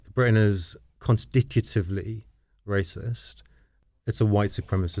Britain is constitutively racist, it's a white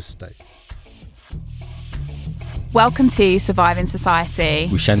supremacist state. Welcome to Surviving Society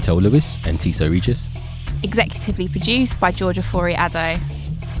with Chantel Lewis and Tisa Regis. Executively produced by Georgia Fori-Addo.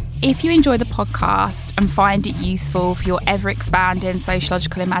 If you enjoy the podcast and find it useful for your ever-expanding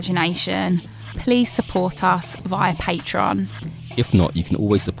sociological imagination, please support us via Patreon. If not, you can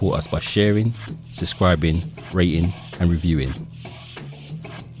always support us by sharing, subscribing, rating and reviewing.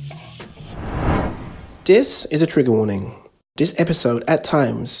 This is a trigger warning. This episode at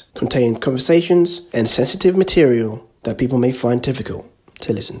times contains conversations and sensitive material that people may find difficult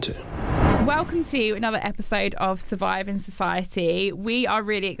to listen to. Welcome to another episode of Surviving Society. We are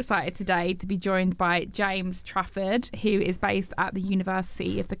really excited today to be joined by James Trafford, who is based at the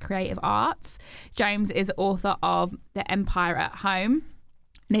University of the Creative Arts. James is author of The Empire at Home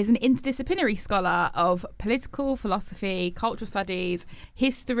and is an interdisciplinary scholar of political philosophy, cultural studies,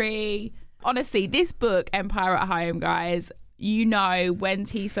 history. Honestly, this book, Empire at Home, guys, you know, when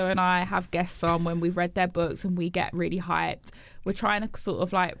Tisa and I have guests on, when we've read their books and we get really hyped, we're trying to sort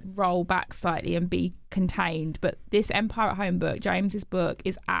of like roll back slightly and be contained. But this Empire at Home book, James's book,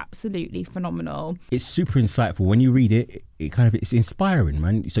 is absolutely phenomenal. It's super insightful. When you read it, it's inspiring,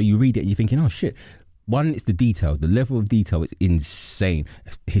 man. So you read it and you're thinking, oh shit. One, it's the detail. The level of detail is insane.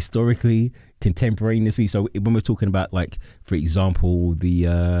 Historically, contemporaneously. So when we're talking about, like, for example, the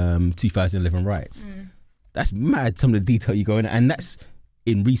 2011 riots, that's mad, some of the detail you go in, and that's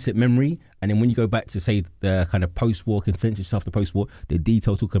in recent memory. And then when you go back to, say, the kind of post-war consensus after post-war, the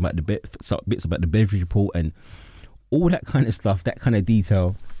detail talking about the bits about the Beveridge report and all that kind of stuff, that kind of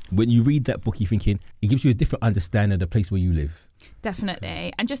detail. When you read that book, you're thinking, it gives you a different understanding of the place where you live.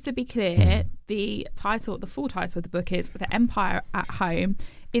 Definitely. And just to be clear, the full title of the book is The Empire at Home,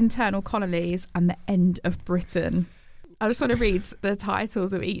 Internal Colonies and the End of Britain. I just want to read the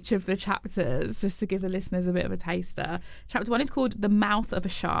titles of each of the chapters just to give the listeners a bit of a taster. Chapter 1 is called The Mouth of a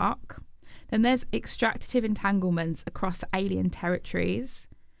Shark. Then there's Extractive Entanglements Across Alien Territories.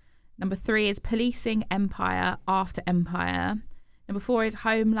 Number 3 is Policing Empire After Empire. Number 4 is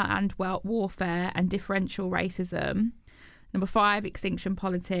Homeland Warfare and Differential Racism. Number 5, Extinction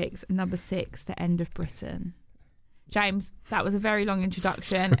Politics. And number 6, The End of Britain. James, that was a very long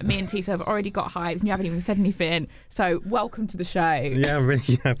introduction. Me and Tisa have already got hyped and you haven't even said anything. So welcome to the show. Yeah, I'm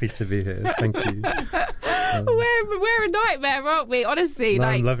really happy to be here. Thank you. We're a nightmare, aren't we? Honestly. No,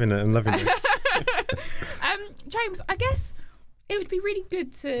 I'm loving it. James, I guess it would be really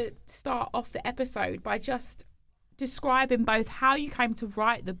good to start off the episode by just describing both how you came to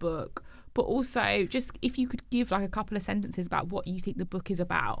write the book, but also just if you could give like a couple of sentences about what you think the book is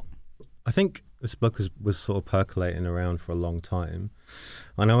about. I think this book was sort of percolating around for a long time.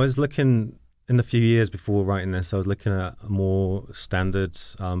 And I was looking, in the few years before writing this, I was looking at more standard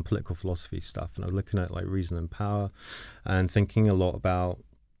political philosophy stuff. And I was looking at like Reason and Power and thinking a lot about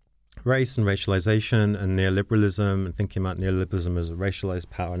race and racialization and neoliberalism and thinking about neoliberalism as a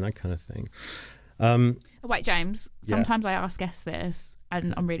racialized power and that kind of thing. Wait, James, sometimes I ask guests this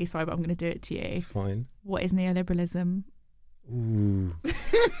and I'm really sorry, but I'm going to do it to you. It's fine. What is neoliberalism? Ooh.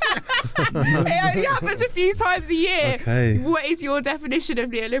 It only happens a few times a year. Okay. What is your definition of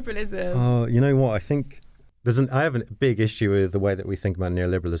neoliberalism? Oh, you know what? I think I have a big issue with the way that we think about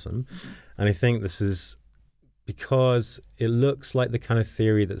neoliberalism. And I think this is because it looks like the kind of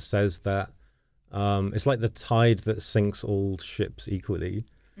theory that says that it's like the tide that sinks all ships equally.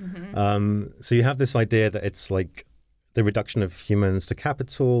 So you have this idea that it's like the reduction of humans to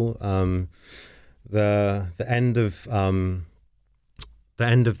capital, the end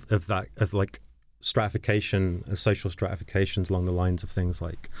of like stratification, social stratifications along the lines of things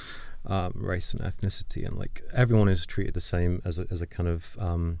like race and ethnicity, and like everyone is treated the same as a kind of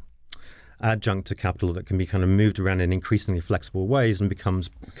adjunct to capital that can be kind of moved around in increasingly flexible ways and becomes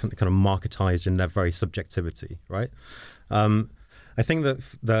kind of marketized in their very subjectivity, right? I think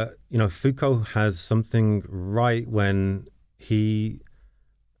that you know, Foucault has something right when he's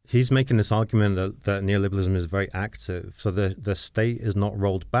making this argument that neoliberalism is very active. So the state is not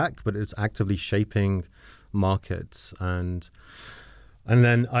rolled back, but it's actively shaping markets. And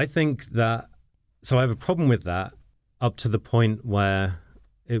then I think that, so I have a problem with that up to the point where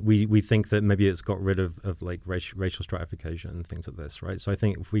we think that maybe it's got rid of like racial stratification and things like this, right? So I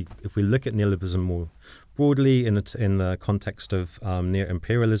think if we look at neoliberalism more broadly in the context of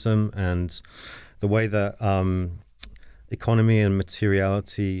neo-imperialism and the way that economy and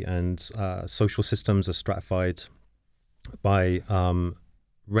materiality and social systems are stratified by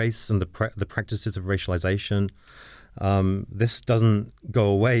race and the practices of racialization, this doesn't go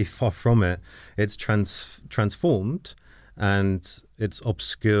away. Far from it. It's transformed. and it's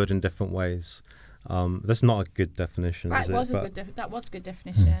obscured in different ways. That's not a good definition, That is it? was a good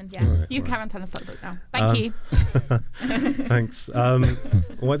definition. Yeah, you carry on telling us about the book now. Thank you. Thanks.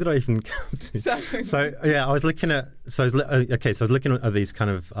 Where did I even come to? So yeah, I was looking at. So I was looking at these kind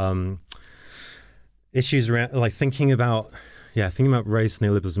of issues around, like thinking about race,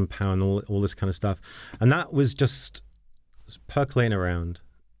 neoliberalism, power, and all this kind of stuff, and that was just percolating around,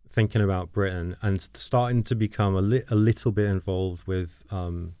 thinking about Britain, and starting to become a little bit involved with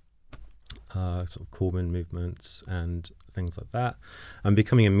sort of Corbyn movements and things like that, and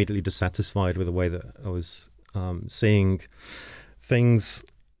becoming immediately dissatisfied with the way that I was seeing things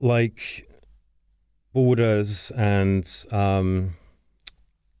like borders and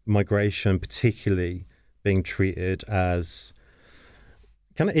migration particularly being treated as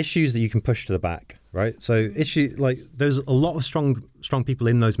kind of issues that you can push to the back, right? So there's a lot of strong people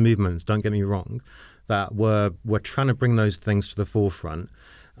in those movements, don't get me wrong, that were trying to bring those things to the forefront.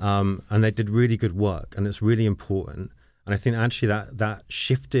 And they did really good work, and it's really important. And I think actually that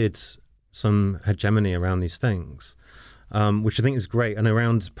shifted some hegemony around these things, which I think is great, and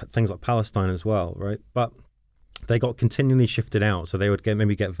around things like Palestine as well, right? But they got continually shifted out, so they would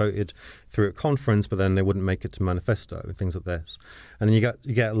maybe get voted through at conference, but then they wouldn't make it to manifesto and things like this. And then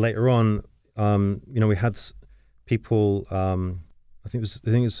you get later on, we had people, I think it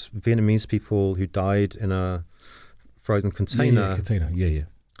was Vietnamese people who died in a frozen container. Yeah.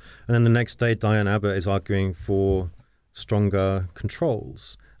 And then the next day, Diane Abbott is arguing for stronger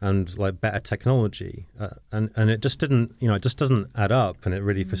controls and like better technology, and it just didn't, it just doesn't add up, and it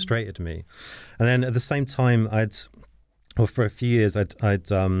really frustrated me. And then at the same time, for a few years, I'd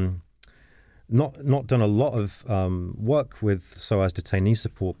not done a lot of work with SOAS detainee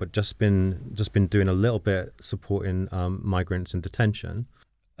support, but just been doing a little bit supporting migrants in detention.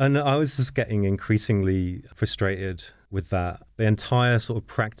 And I was just getting increasingly frustrated with that. The entire sort of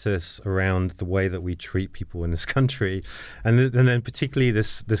practice around the way that we treat people in this country, and then particularly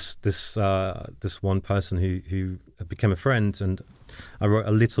this one person who became a friend, and I wrote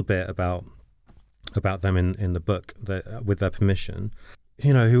a little bit about them in the book with their permission.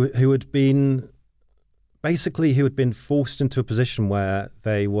 Who had been forced into a position where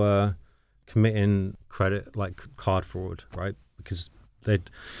they were committing card fraud, right? Because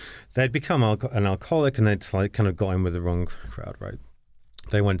they'd become an alcoholic, and they'd kind of got in with the wrong crowd, right?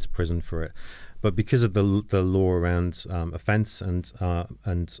 They went to prison for it, but because of the law around offence and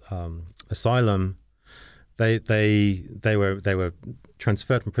asylum, they were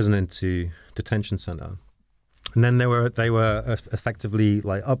transferred from prison into detention centre, and then they were effectively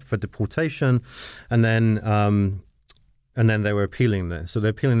up for deportation, and then they were appealing this. So they're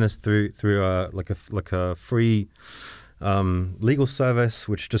appealing this through a free legal service,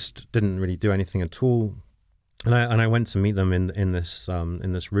 which just didn't really do anything at all. And I went to meet them in this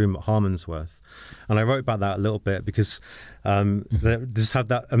room at Harmondsworth, and I wrote about that a little bit because they just had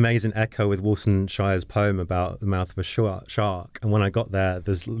that amazing echo with Walton Shire's poem about the mouth of a shark. And when I got there,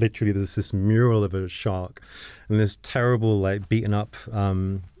 there's this mural of a shark in this terrible beaten up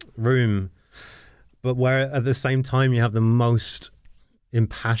room, but where at the same time you have the most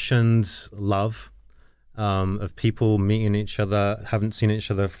impassioned love of people meeting each other, haven't seen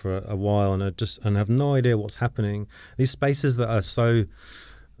each other for a while, and have no idea what's happening. These spaces that are so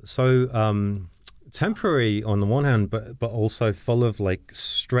temporary on the one hand, but also full of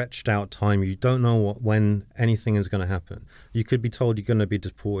stretched out time. You don't know when anything is going to happen. You could be told you're going to be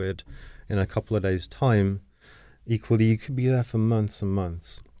deported in a couple of days' time. Equally, you could be there for months and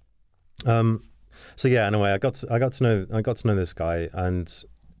months. So yeah, anyway, I got to know this guy, and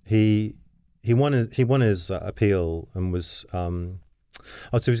he won his appeal, and was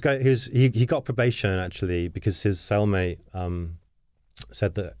he got probation actually because his cellmate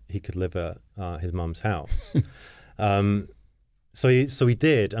said that he could live at his mum's house. So he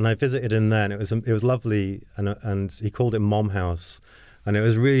did, and I visited him then. It was lovely, and he called it Mom House, and it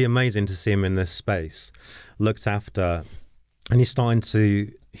was really amazing to see him in this space, looked after, and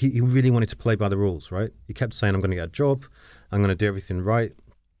he really wanted to play by the rules, right? He kept saying, "I'm going to get a job, I'm going to do everything right,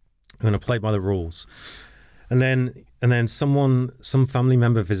 I'm going to play by the rules." And then some family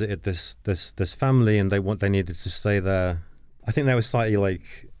member visited this family, and they needed to stay there. I think they were slightly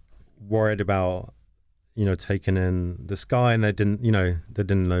worried about taking in this guy, and they didn't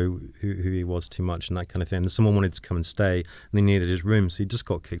know who he was too much and that kind of thing. And someone wanted to come and stay, and they needed his room, so he just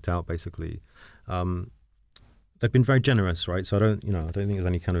got kicked out basically. They've been very generous, right? So I don't think there's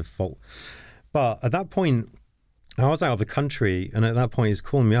any kind of fault. But at that point, I was out of the country, and at that point he's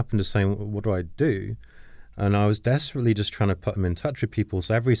calling me up and just saying, "What do I do?" And I was desperately just trying to put him in touch with people.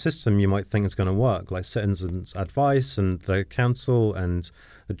 So every system you might think is going to work, like Citizens Advice and the council and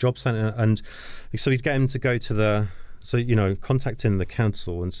the job centre. And so we'd get him to go to contacting the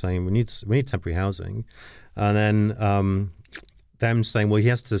council and saying, we need temporary housing. And then them saying, well, he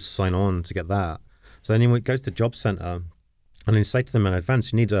has to sign on to get that. So then he would go to the job centre and then say to them in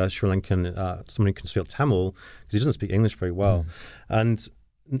advance, you need a Sri Lankan, someone who can speak Tamil, because he doesn't speak English very well. And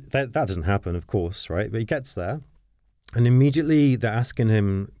that doesn't happen, of course, right? But he gets there, and immediately they're asking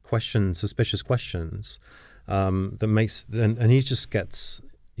him suspicious questions, that makes, and he just gets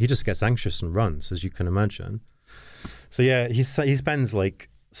anxious and runs, as you can imagine. So yeah, he spends like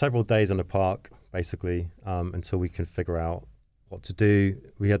several days in the park, basically, until we can figure out what to do.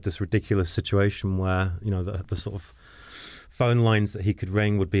 We had this ridiculous situation where, the sort of phone lines that he could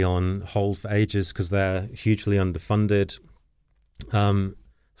ring would be on hold for ages because they're hugely underfunded.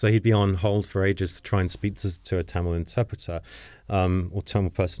 So he'd be on hold for ages to try and speak to a Tamil interpreter, or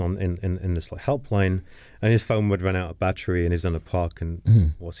Tamil person in this like helpline, and his phone would run out of battery and he's in the park,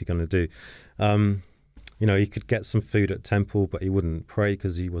 and what's he going to do? He could get some food at temple, but he wouldn't pray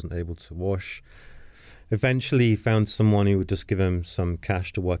because he wasn't able to wash. Eventually he found someone who would just give him some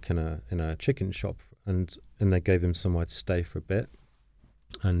cash to work in a chicken shop, and they gave him somewhere to stay for a bit.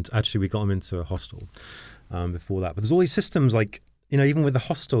 And actually we got him into a hostel before that. But there's all these systems like, even with the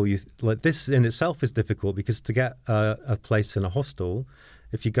hostel, this in itself is difficult, because to get a place in a hostel,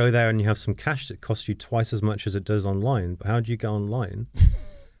 if you go there and you have some cash, it costs you twice as much as it does online. But how do you go online?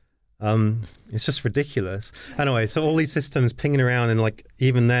 It's just ridiculous. Anyway, so all these systems pinging around, and like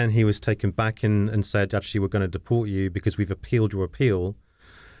even then he was taken back and said, actually, we're going to deport you because we've appealed your appeal.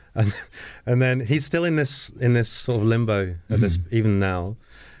 And then he's still in this sort of limbo at this even now.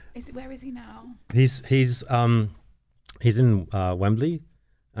 Where is he now? He's in Wembley,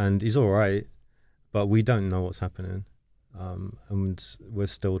 and he's all right, but we don't know what's happening. And we're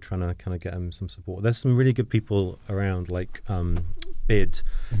still trying to kind of get him some support. There's some really good people around, like BID,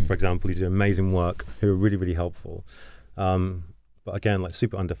 for example, who do amazing work, who are really, really helpful. But again, like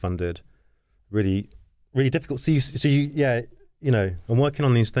super underfunded, really, really difficult. I'm working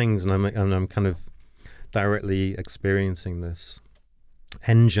on these things, and I'm kind of directly experiencing this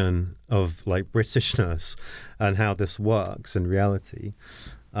engine of like Britishness and how this works in reality.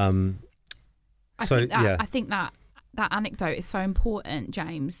 I think that anecdote is so important,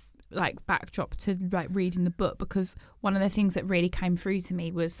 James, like backdrop to like reading the book, because one of the things that really came through to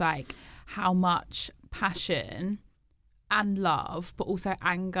me was like how much passion and love, but also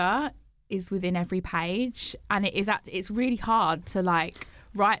anger, is within every page, and it's really hard to like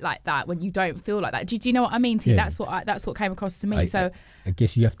write like that when you don't feel like that. Do you know what I mean, T? Yeah. That's what came across to me. I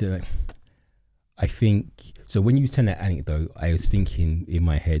guess you have to. I think so. When you tell that anecdote, I was thinking in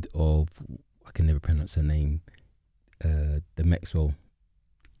my head of, I can never pronounce her name, the Maxwell.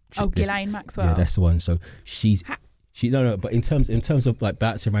 Ghislaine Maxwell. Yeah, that's the one. So but in terms of like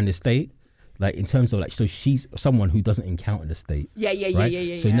bouncing around the state, like in terms of like, so she's someone who doesn't encounter the state.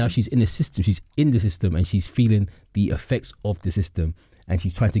 Yeah. So now she's in the system. She's in the system, and she's feeling the effects of the system, and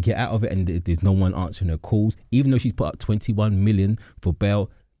she's trying to get out of it. And there's no one answering her calls, even though she's put up 21 million for bail.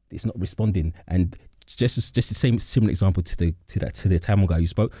 It's not responding. And just the similar example to the Tamil guy you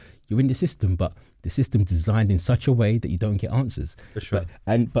spoke. You're in the system, but the system's designed in such a way that you don't get answers. For sure.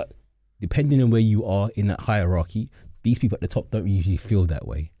 But depending on where you are in that hierarchy, these people at the top don't usually feel that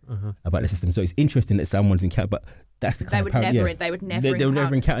way about the system. So it's interesting that someone's encountered, but that's the kind of power. They would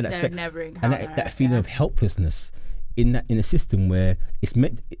never encounter that. And that feeling of helplessness in a system where it's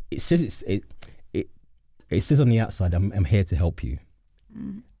meant. It says it says on the outside, I'm here to help you,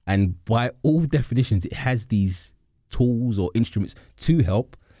 and by all definitions, it has these tools or instruments to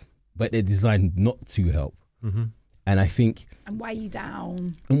help, but they're designed not to help. And I think and weigh you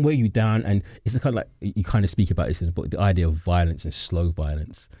down, and it's kind of like you kind of speak about this in the book, the idea of violence and slow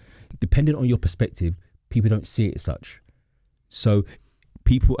violence. Depending on your perspective, people don't see it as such. So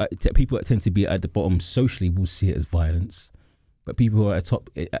people that tend to be at the bottom socially will see it as violence, but people who are at the top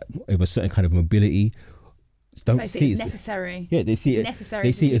of a certain kind of mobility don't see it as necessary. Yeah, they see it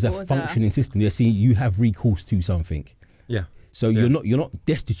as a functioning system. They see you have recourse to something. Yeah. So you're not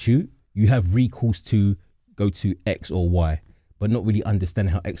destitute. You have recourse to go to X or Y, but not really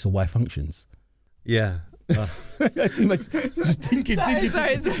understanding how X or Y functions. Yeah. I see my just thinking.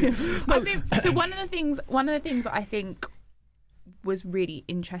 Sorry. I think so. One of the things that I think was really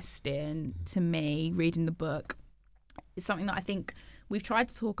interesting to me reading the book is something that I think we've tried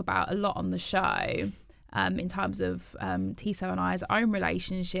to talk about a lot on the show, in terms of Tiso and I's own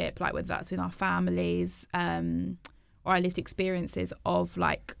relationship, like whether that's with our families, or our lived experiences of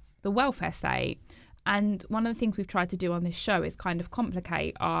like the welfare state. And one of the things we've tried to do on this show is kind of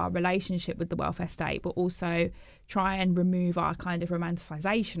complicate our relationship with the welfare state, but also try and remove our kind of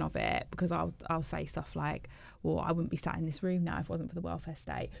romanticisation of it, because I'll say stuff like, well, I wouldn't be sat in this room now if it wasn't for the welfare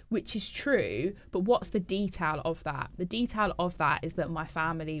state, which is true. But what's the detail of that? The detail of that is that my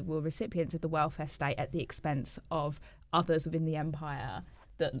family were recipients of the welfare state at the expense of others within the empire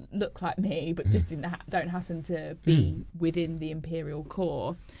that look like me, but just don't happen to be within the imperial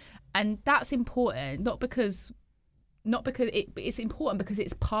core. And that's important, not because it's important because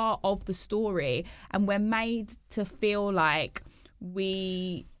it's part of the story, and we're made to feel like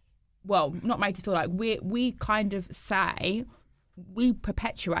we kind of say, we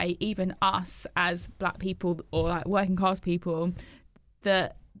perpetuate, even us as black people or like working class people,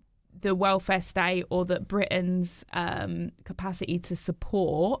 that the welfare state or that Britain's capacity to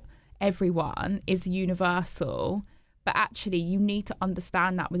support everyone is universal. But actually, you need to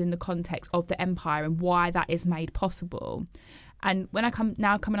understand that within the context of the empire and why that is made possible. And when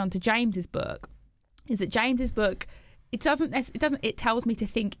coming on to James's book, is that James's book, it tells me to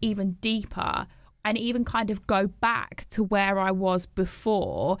think even deeper and even kind of go back to where I was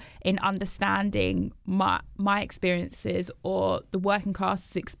before in understanding my experiences or the working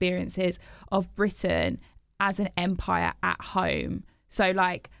class's experiences of Britain as an empire at home. So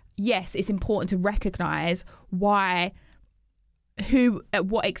like, yes, it's important to recognise at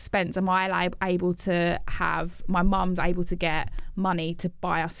what expense am I able to have, my mum's able to get money to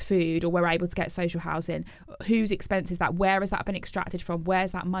buy us food, or we're able to get social housing. Whose expense is that? Where has that been extracted from?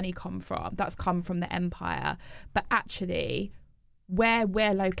 Where's that money come from? That's come from the empire. But actually, where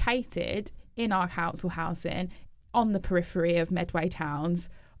we're located in our council housing, on the periphery of Medway towns,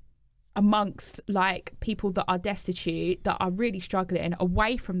 amongst like people that are destitute, that are really struggling,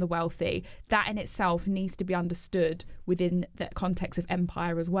 away from the wealthy, that in itself needs to be understood within the context of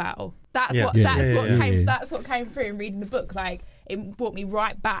empire as well. That's what came through in reading the book. Like, it brought me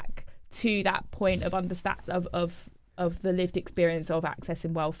right back to that point of of the lived experience of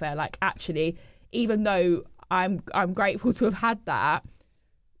accessing welfare. Like, actually, even though I'm grateful to have had that,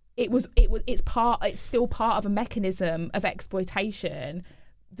 it's still part of a mechanism of exploitation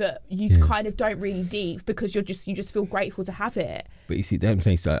that you kind of don't really deep, because you just feel grateful to have it. But you see, that's what I'm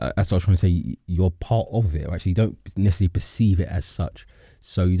saying. So that's what I was trying to say. You're part of it, right? So you don't necessarily perceive it as such.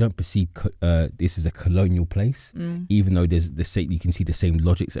 So you don't perceive this as a colonial place, even though there's you can see the same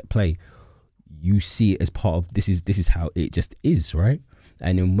logics at play. You see it as part of this is how it just is, right?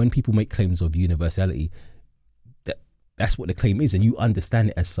 And then when people make claims of universality, that's what the claim is, and you understand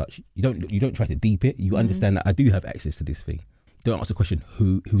it as such. You don't try to deep it. You understand that I do have access to this thing. Don't ask the question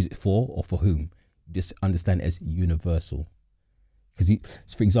who is it for or for whom. Just understand it as universal. Because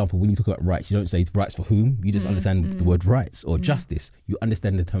for example, when you talk about rights, you don't say rights for whom. You just understand the word rights or justice. You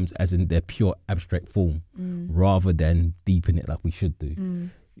understand the terms as in their pure abstract form, rather than deepen it like we should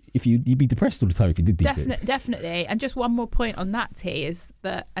do. If you'd be depressed all the time if you did deep it. Definitely. And just one more point on that, T, is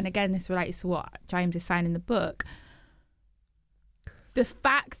that, and again, this relates to what James is saying in the book, the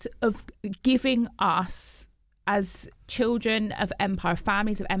fact of giving us, as children of empire,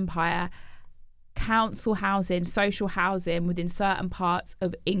 families of empire, council housing, social housing within certain parts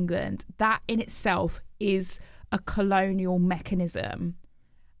of England, that in itself is a colonial mechanism.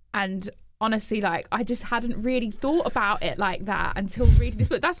 And honestly, like, I just hadn't really thought about it like that until reading this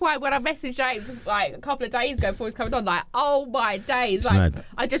book. That's why when I messaged James like a couple of days ago before he was coming on, like, oh my days, like,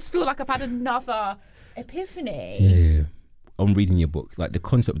 I just feel like I've had another epiphany. Yeah. On reading your book, like the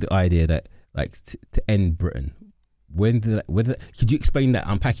concept, the idea that like to end Britain, could you explain that,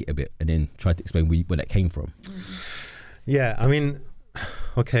 unpack it a bit, and then try to explain where that came from? Yeah, I mean,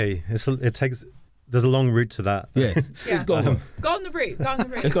 okay, there's a long route to that. Yeah. Let's go on. Go on the route.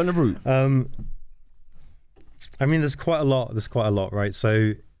 Let's go on the route. I mean, there's quite a lot, right?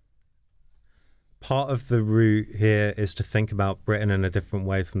 So part of the route here is to think about Britain in a different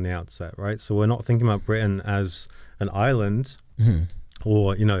way from the outset, right? So we're not thinking about Britain as an island,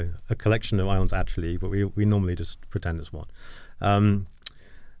 or, you know, a collection of islands actually, but we normally just pretend it's one.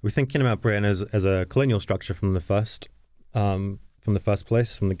 We're thinking about Britain as a colonial structure from the first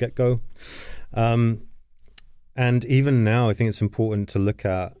place, from the get-go. And even now, I think it's important to look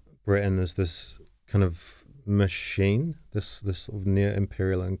at Britain as this kind of machine, this sort of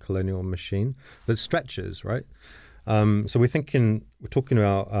near-imperial and colonial machine that stretches, right? So we're talking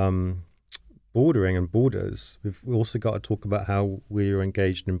about bordering and borders. We've also got to talk about how we are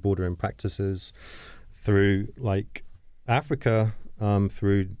engaged in bordering practices through like Africa,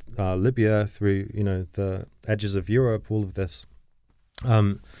 through Libya, through, you know, the edges of Europe, all of this.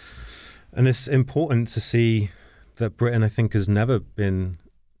 And it's important to see that Britain, I think, has never been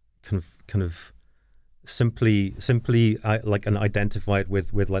kind of simply like an identified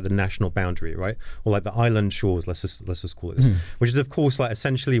with like the national boundary, right, or like the island shores. Let's just call it this, which is of course like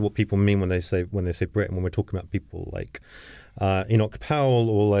essentially what people mean when they say Britain. When we're talking about people like Enoch Powell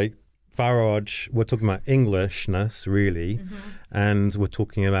or like Farage, we're talking about Englishness really, and we're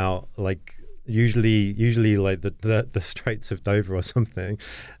talking about like usually like the Straits of Dover or something,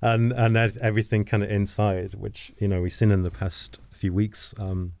 and everything kind of inside, which we've seen in the past few weeks.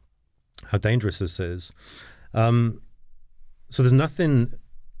 How dangerous this is. So there's nothing,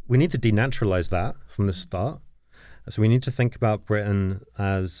 we need to denaturalize that from the start. So we need to think about Britain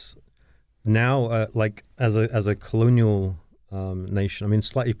as now like as a colonial nation. I mean,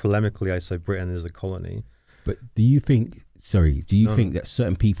 slightly polemically, I say Britain is a colony. But do you think think that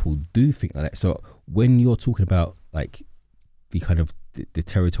certain people do think like that? So when you're talking about like the kind of the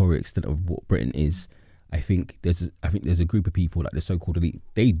territorial extent of what Britain is, I think there's a group of people like the so-called elite.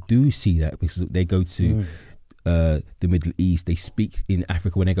 They do see that because they go to the Middle East. They speak in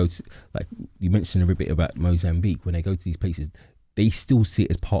Africa. When they go to, like you mentioned a bit about Mozambique, when they go to these places, they still see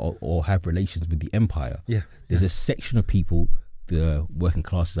it as part of or have relations with the empire. Yeah, there's a section of people, the working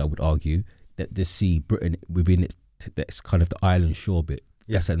classes, I would argue, that they see Britain within its that's kind of the island shore bit.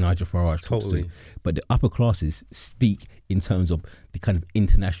 Yes, that Nigel Farage talks to. But the upper classes speak in terms of the kind of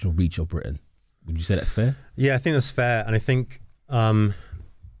international reach of Britain. Would you say that's fair? Yeah, I think that's fair, and I think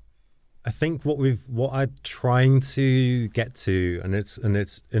what I'm trying to get to, and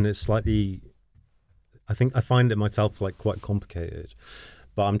it's slightly, I think I find it myself like quite complicated,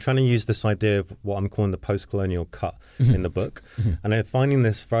 but I'm trying to use this idea of what I'm calling the post-colonial cut in the book, and I'm finding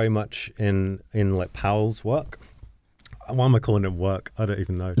this very much in like Powell's work. Why am I calling it work? I don't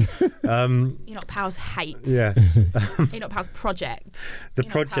even know. Enoch Powell's hate. Yes. Enoch Powell's project. The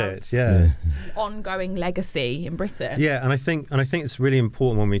Enoch project, Powell's yeah. ongoing legacy in Britain. Yeah, and I think it's really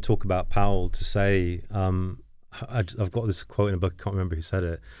important when we talk about Powell to say, I've got this quote in a book, I can't remember who said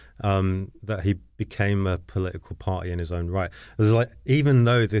it, that he became a political party in his own right. It was like, even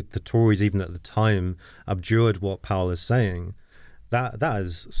though the Tories, even at the time, abjured what Powell is saying, that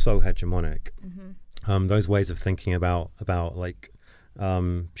is so hegemonic. Those ways of thinking about like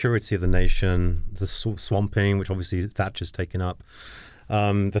purity of the nation, the swamping, which obviously Thatcher's taken up,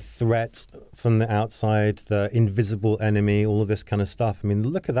 the threat from the outside, the invisible enemy, all of this kind of stuff. I mean,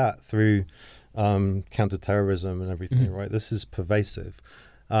 look at that through counterterrorism and everything, right? This is pervasive.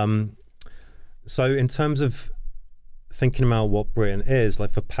 So in terms of thinking about what Britain is,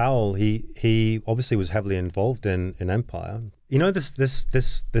 like for Powell, he obviously was heavily involved in empire.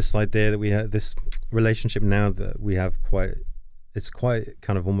 This idea that we have, this relationship now that we have, it's quite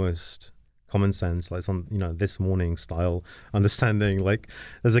kind of almost common sense, like some This Morning style understanding. Like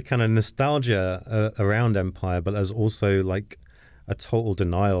there's a kind of nostalgia around empire, but there's also like a total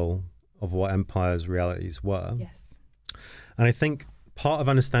denial of what empire's realities were. Yes. And I think part of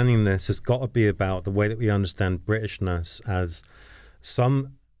understanding this has got to be about the way that we understand Britishness as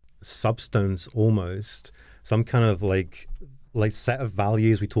some substance, almost some kind of like set of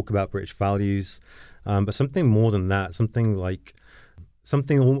values. We talk about British values, but something more than that, something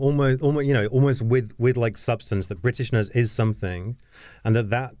almost with like substance, that Britishness is something, and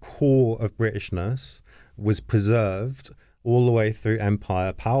that core of Britishness was preserved all the way through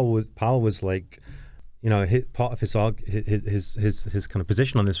empire. Powell was like, part of his kind of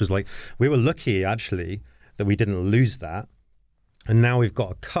position on this was like, we were lucky actually that we didn't lose that, and now we've got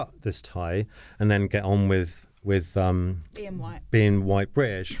to cut this tie and then get on with being white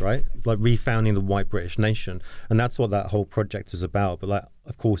British, right? Like refounding the white British nation, and that's what that whole project is about. But like,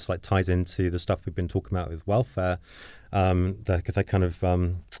 of course, like ties into the stuff we've been talking about with welfare, that kind of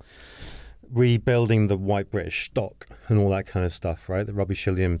rebuilding the white British stock and all that kind of stuff, right? That Robbie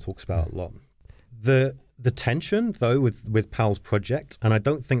Shilliam talks about a lot. The tension, though, with Powell's project, and I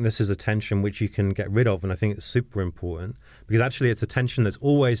don't think this is a tension which you can get rid of, and I think it's super important, because actually it's a tension that's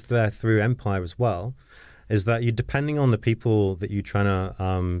always there through empire as well, is that you're depending on the people that you're trying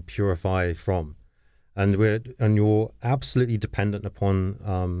to purify from, and you're absolutely dependent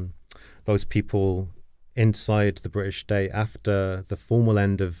upon those people inside the British state after the formal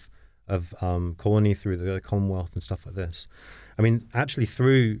end of colony through the Commonwealth and stuff like this. I mean, actually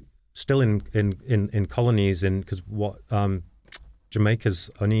still in colonies, because what Jamaica's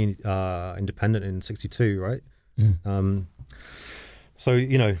only independent in 1962, right? So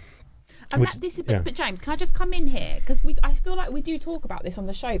But James, can I just come in here, because I feel like we do talk about this on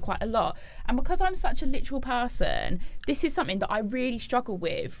the show quite a lot, and because I'm such a literal person, this is something that I really struggle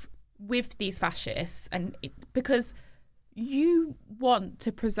with these fascists, and because you want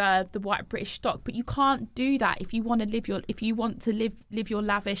to preserve the white British stock, but you can't do that if you want to live your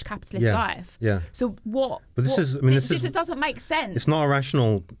lavish capitalist life. Yeah. So what? But this just doesn't make sense. It's not a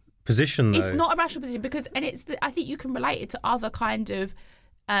rational position, though. It's not a rational position because, I think you can relate it to other kind of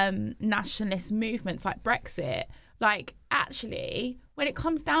nationalist movements like Brexit. Like, actually, when it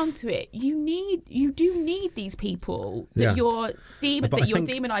comes down to it, you do need these people that you're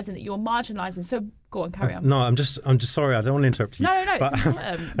demonising, that you're marginalising. So go on, carry on. No, I'm just sorry. I don't want to interrupt you. No. But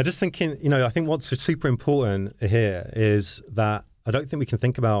I'm just thinking. I think what's super important here is that I don't think we can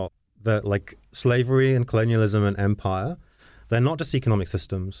think about that, like, slavery and colonialism and empire. They're not just economic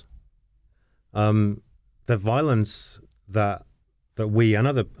systems. The violence that we and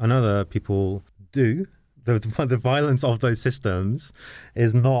other people do. The violence of those systems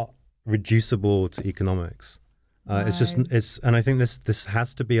is not reducible to economics. And I think this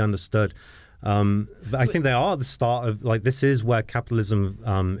has to be understood. I think they are the start of, like, this is where capitalism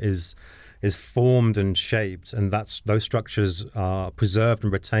is formed and shaped, and those structures are preserved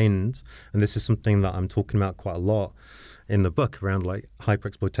and retained. And this is something that I'm talking about quite a lot in the book around, like,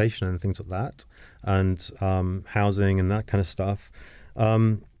 hyper-exploitation and things like that, and housing and that kind of stuff.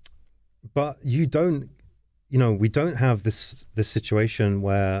 But we don't have this situation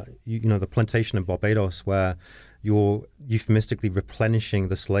where, the plantation in Barbados, where you're euphemistically replenishing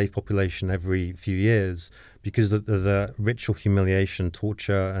the slave population every few years because of the ritual humiliation,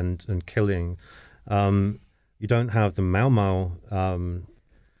 torture, and killing. You don't have the Mau Mau.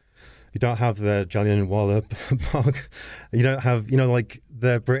 You don't have the Jallianwala Bagh. You don't have,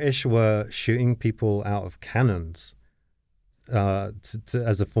 the British were shooting people out of cannons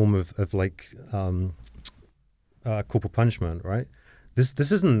as a form of corporal punishment, right?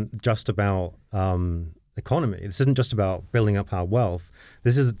 This isn't just about economy. This isn't just about building up our wealth.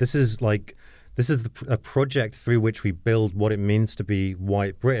 This is a project through which we build what it means to be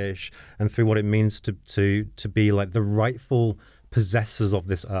white British, and through what it means to be, like, the rightful possessors of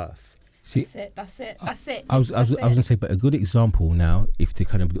this earth. See, that's it. I was going to say, but a good example now, if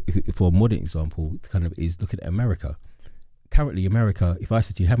for a modern example, is look at America. Currently, America, if I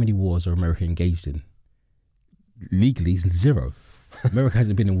said to you, how many wars are America engaged in? Legally, it's 0. America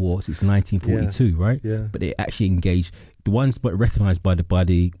hasn't been in war since 1942, right? Yeah. But they actually engaged. The ones but recognised by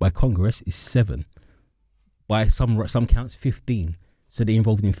Congress is 7. By some counts, 15. So they're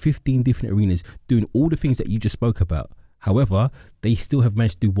involved in 15 different arenas, doing all the things that you just spoke about. However, they still have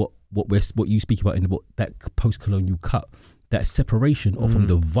managed to do what you speak about in the book, that post-colonial cut, that separation from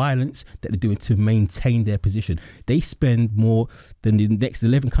the violence that they're doing to maintain their position. They spend more than the next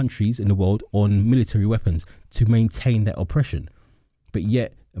 11 countries in the world on military weapons to maintain that oppression. But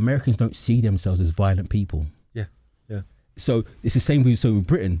yet, Americans don't see themselves as violent people. Yeah. So it's the same with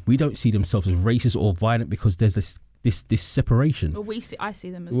Britain. We don't see themselves as racist or violent because there's this separation. Well, I see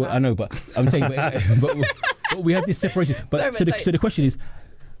them as that. I know, but I'm saying, but we have this separation. But so the question is,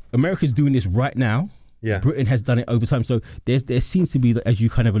 America's doing this right now. Yeah. Britain has done it over time. So there seems to be, as you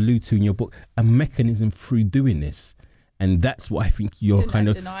kind of allude to in your book, a mechanism through doing this. And that's what I think you're kind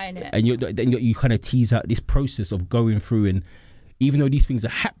of denying it. And you kind of tease out this process of going through, and even though these things are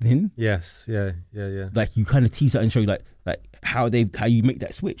happening, yes, yeah. Like, you kind of tease out and show like how you make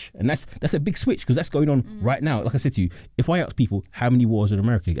that switch, and that's a big switch because that's going on right now. Like I said to you, if I ask people how many wars in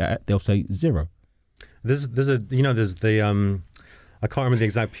America, they'll say 0. There's the I can't remember the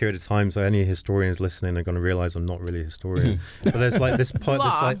exact period of time, so any historians listening are going to realize I'm not really a historian. But there's like this point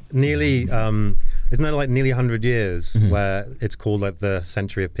that's like nearly, isn't there like nearly 100 years where it's called like the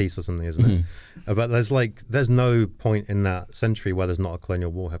century of peace or something, isn't it? But there's no point in that century where there's not a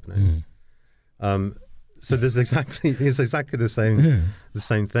colonial war happening. So it's exactly the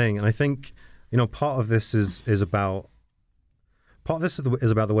same thing. And I think, part of this is about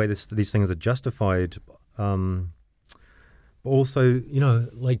the way these things are justified. But also,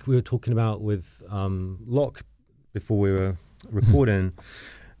 like we were talking about with Locke before we were recording,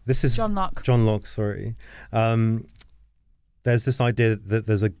 this is John Locke. John Locke, sorry. There's this idea that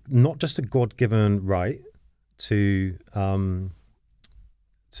there's not just a God-given right to go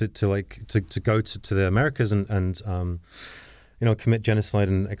to the Americas and commit genocide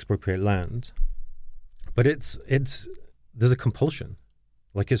and expropriate land, but there's a compulsion,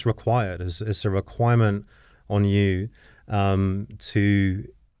 like it's required. It's a requirement on you to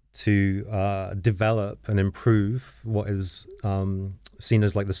develop and improve what is seen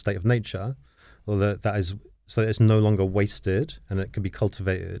as like the state of nature, or that is, so that it's no longer wasted and it can be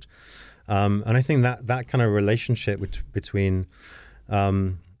cultivated. And I think that kind of relationship between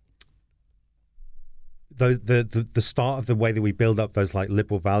the the start of the way that we build up those like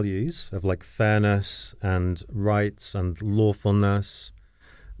liberal values of like fairness and rights and lawfulness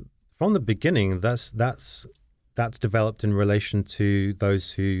from the beginning, that's developed in relation to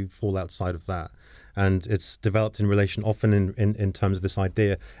those who fall outside of that. And it's developed in relation often in terms of this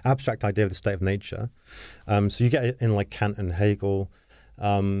abstract idea of the state of nature. So you get it in like Kant and Hegel,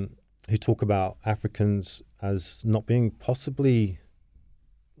 who talk about Africans as not possibly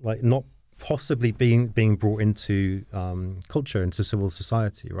being brought into culture, into civil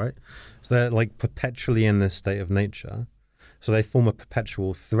society, right? So they're like perpetually in this state of nature. So they form a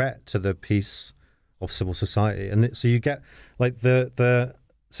perpetual threat to the peace of civil society. And so you get like the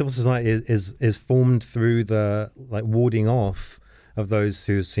civil society is formed through the like warding off of those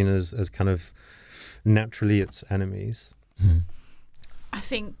who are seen as kind of naturally its enemies. I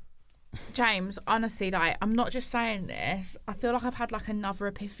think, James, honestly, like, I'm not just saying this. I feel like I've had like another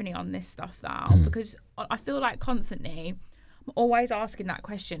epiphany on this stuff now, because I feel like constantly I'm always asking that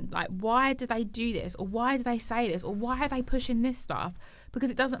question, like, why do they do this, or why do they say this, or why are they pushing this stuff? Because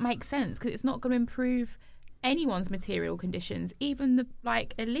it doesn't make sense, because it's not going to improve anyone's material conditions, even the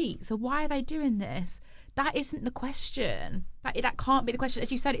like elite. So why are they doing this? That isn't the question. That can't be the question.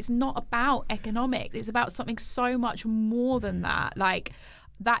 As you said, it's not about economics. It's about something so much more than that. Like,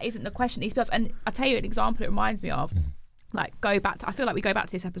 that isn't the question. These people, and I'll tell you an example it reminds me of. Like, I feel like we go back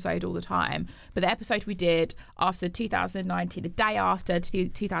to this episode all the time, but the episode we did after 2019, the day after the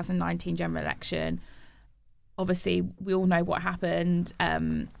 2019 general election, obviously we all know what happened.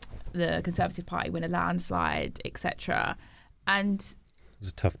 The Conservative Party win a landslide, etc. And it was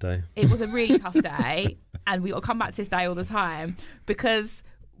a tough day. It was a really tough day, and we'll come back to this day all the time, because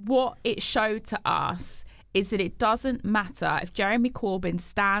what it showed to us is that it doesn't matter if Jeremy Corbyn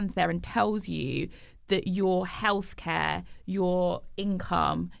stands there and tells you that your healthcare, your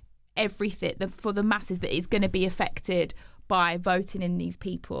income, everything for the masses that is going to be affected by voting in these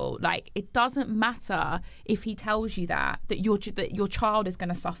people. Like, it doesn't matter if he tells you that your child is going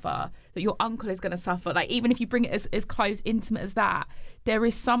to suffer, that your uncle is going to suffer. Like, even if you bring it as close, intimate as that, there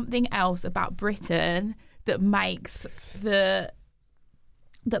is something else about Britain that makes the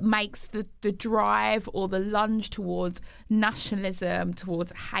drive or the lunge towards nationalism,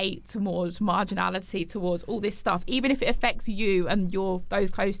 towards hate, towards marginality, towards all this stuff, even if it affects you and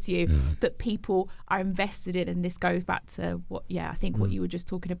those close to you, that people are invested in. And this goes back to what you were just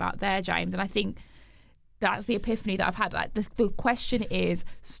talking about there, James. And I think that's the epiphany that I've had. Like, the question is,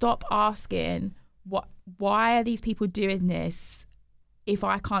 stop asking why are these people doing this if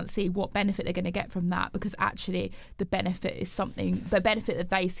I can't see what benefit they're going to get from that, because actually the benefit that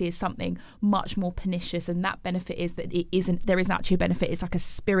they see is something much more pernicious, and that benefit is that there isn't actually a benefit. It's like a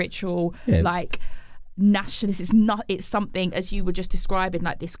spiritual, like, nationalist. It's something, as you were just describing,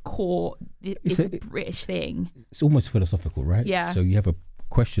 like this core, it's a British thing. It's almost philosophical, right? Yeah. So you have a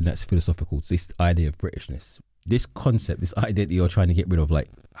question that's philosophical. It's this idea of Britishness, this concept, this idea that you're trying to get rid of. Like,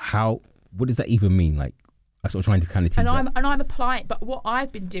 what does that even mean? Like, that's what I'm trying to kind of teach. And I'm applying, but what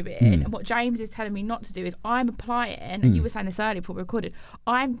I've been doing and what James is telling me not to do is I'm applying, and you were saying this earlier before we recorded,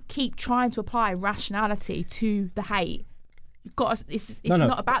 keep trying to apply rationality to the hate. You've got to, it's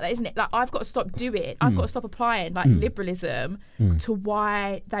not about that, isn't it? Like, I've got to stop doing, I've got to stop applying like liberalism to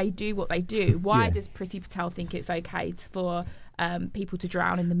why they do what they do. Why does Priti Patel think it's okay for people to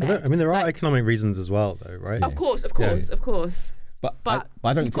drown in the Med? I mean, there are economic reasons as well, though, right? Of course. But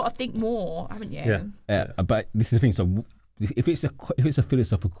I don't. You've got to think more, haven't you? Yeah. But this is the thing. So if it's a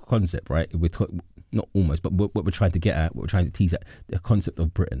philosophical concept, right? Not almost, but what we're trying to get at, what we're trying to tease at, the concept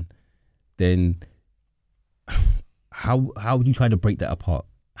of Britain, then how would you try to break that apart?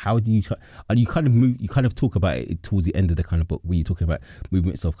 How do you try? And you kind of talk about it towards the end of the kind of book, where you're talking about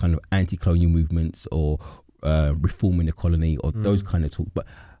movements of kind of anti-colonial movements or reforming the colony or those kind of talk. But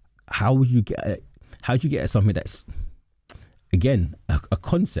how would you get at something that's, again, a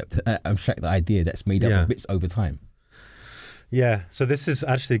concept, abstract idea that's made up of bits over time? Yeah, so this is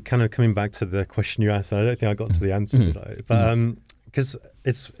actually kind of coming back to the question you asked, and I don't think I got to the answer, did I? But because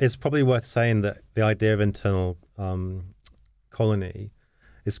it's probably worth saying that the idea of internal colony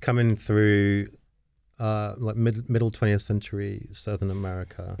is coming through like middle 20th century Southern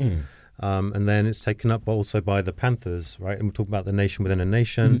America. And then it's taken up also by the Panthers, right? And we're talking about the nation within a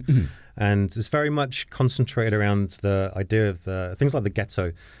nation. And it's very much concentrated around the idea of the things like the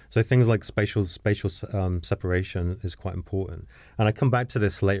ghetto. So things like spatial separation is quite important. And I come back to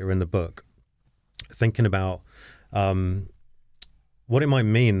this later in the book, thinking about what it might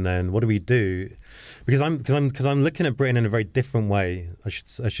mean then. What do we do? Because I'm looking at Britain in a very different way. I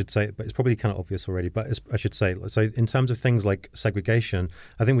should say, but it's probably kind of obvious already. But I should say, so in terms of things like segregation,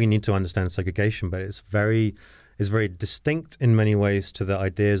 I think we need to understand segregation, but it's very distinct in many ways to the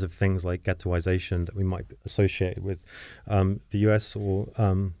ideas of things like ghettoization that we might associate with the US or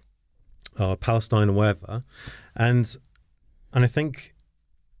Palestine or wherever, and I think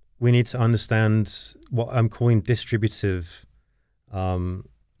we need to understand what I'm calling distributive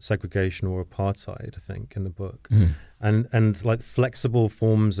segregation or apartheid, I think, in the book, and like flexible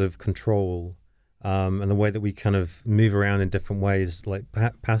forms of control, and the way that we kind of move around in different ways, like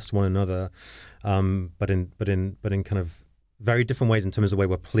past one another, but in kind of very different ways in terms of the way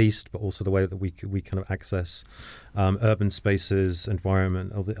we're policed, but also the way that we kind of access urban spaces,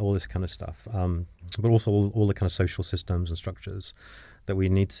 environment, all this kind of stuff, but also all the kind of social systems and structures that we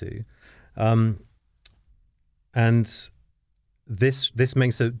need to, and this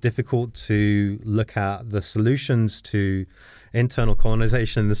makes it difficult to look at the solutions to internal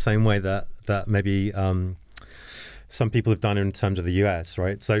colonization in the same way that maybe some people have done in terms of the US,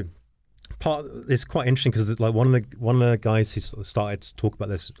 right? So it's quite interesting because like one of the guys who started to talk about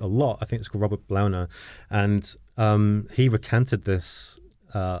this a lot, I think it's called Robert Blauner, and he recanted this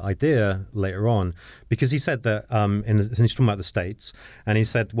idea later on because he said that he's talking about the States, and he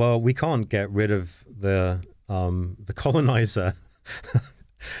said, well, we can't get rid of the colonizer,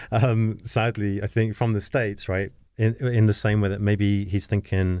 sadly, I think, from the States, right? In the same way that maybe he's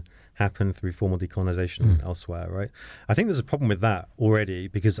thinking happened through formal decolonization elsewhere, right? I think there's a problem with that already,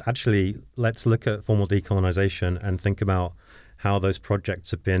 because actually, let's look at formal decolonization and think about how those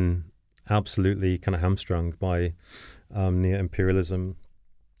projects have been absolutely kind of hamstrung by neo-imperialism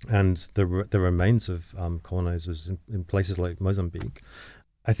and the remains of colonizers in places like Mozambique.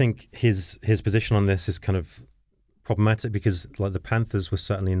 I think his position on this is kind of problematic because like the Panthers were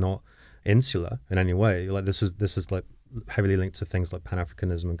certainly not insular in any way. Like this was like heavily linked to things like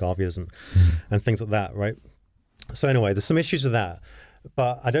Pan-Africanism and Garveyism and things like that, right? So anyway, there's some issues with that,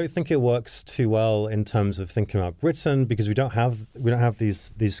 but I don't think it works too well in terms of thinking about Britain because we don't have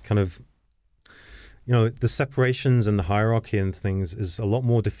these kind of, you know, the separations and the hierarchy and things is a lot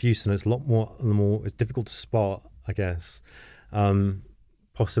more diffuse and it's a lot more it's difficult to spot, I guess.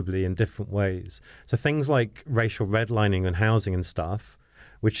 Possibly in different ways. So things like racial redlining and housing and stuff,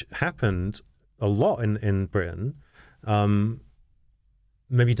 which happened a lot in Britain,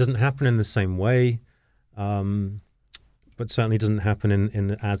 maybe doesn't happen in the same way, but certainly doesn't happen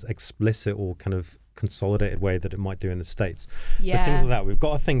in as explicit or kind of consolidated way that it might do in the States. Yeah. But things like that, we've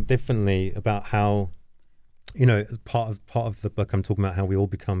got to think differently about how, you know, part of the book I'm talking about how we all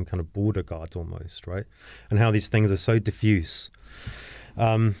become kind of border guards almost, right? And how these things are so diffuse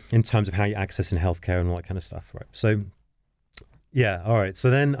in terms of how you access in healthcare and all that kind of stuff, right? So, yeah, all right. So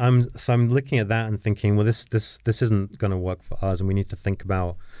then I'm looking at that and thinking, well, this isn't going to work for us, and we need to think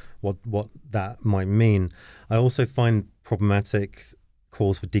about what that might mean. I also find problematic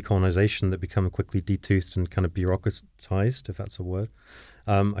calls for decolonization that become quickly detoothed and kind of bureaucratized, if that's a word.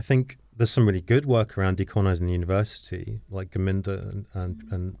 I think there's some really good work around decolonizing the university, like Gaminda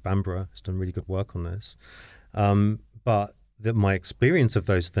and Bambara has done really good work on this, but my experience of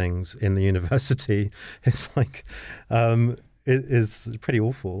those things in the university is like is pretty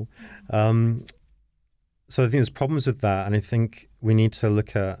awful. So I think there's problems with that, and I think we need to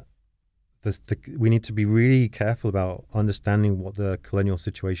look at this. We need to be really careful about understanding what the colonial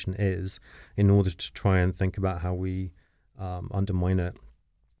situation is in order to try and think about how we undermine it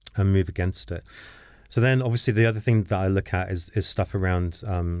and move against it. So then obviously the other thing that I look at is stuff around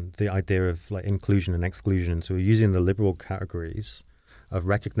the idea of like inclusion and exclusion. So we're using the liberal categories of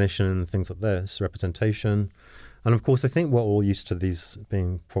recognition and things like this, representation. And of course, I think we're all used to these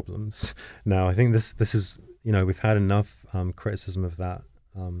being problems now. I think this is, you know, we've had enough criticism of that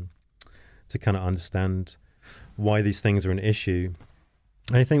to kind of understand why these things are an issue.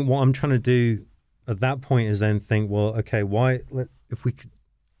 And I think what I'm trying to do at that point is then think, well, okay, if we could,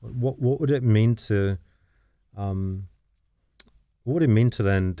 what would it mean to then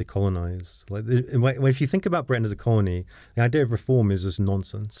decolonize? Like, if you think about Britain as a colony, the idea of reform is just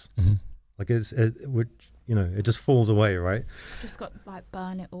nonsense. Mm-hmm. Like it just falls away, right? I've just got like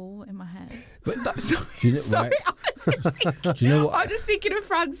burn it all in my head. But Sorry, I was just thinking, do you know what? I'm just thinking of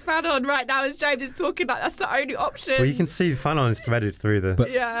Frantz Fanon right now as James is talking. Like that's the only option. Well, you can see Fanon is threaded through this.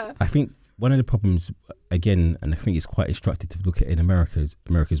 But yeah, I think one of the problems, again, and I think it's quite instructive to look at in America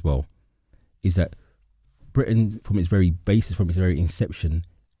as well, is that Britain, from its very basis, from its very inception,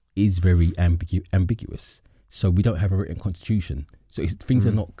 is very ambiguous. So we don't have a written constitution. So things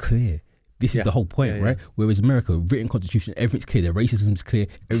are not clear. This is the whole point, right? Whereas America, written constitution, everything's clear. The racism's clear.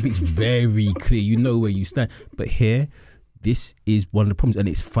 Everything's very clear. You know where you stand. But here, this is one of the problems, and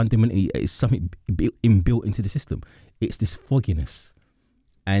it's fundamentally, it's something inbuilt into the system. It's this fogginess.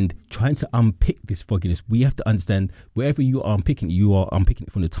 And trying to unpick this fogginess, we have to understand wherever you are unpicking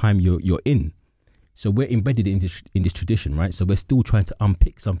it from the time you're in. So we're embedded in this tradition, right? So we're still trying to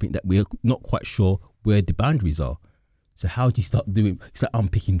unpick something that we're not quite sure where the boundaries are. So how do you start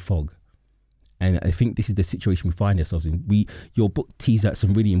unpicking fog? And I think this is the situation we find ourselves in. Your book teased out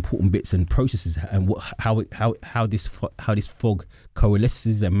some really important bits and processes, and how this fog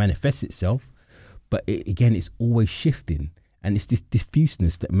coalesces and manifests itself. But it's always shifting, and it's this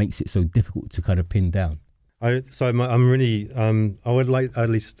diffuseness that makes it so difficult to kind of pin down. I'm really I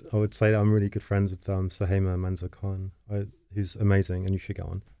would say that I'm really good friends with Suhaima Manzoor Khan, who's amazing, and you should get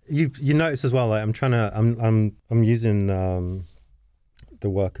on. You notice as well, like I'm using the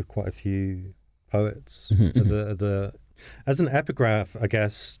work of quite a few poets as an epigraph, I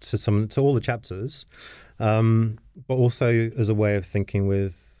guess, to all the chapters, but also as a way of thinking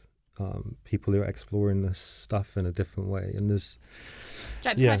with people who are exploring this stuff in a different way. And there's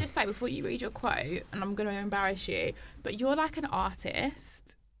James, can I just say before you read your quote, and I'm going to embarrass you, but you're like an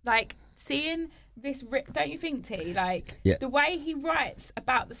artist, like seeing this, don't you think, T? Like the way he writes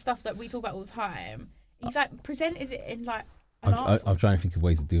about the stuff that we talk about all the time, he's like presented it in like an art. I'm trying to think of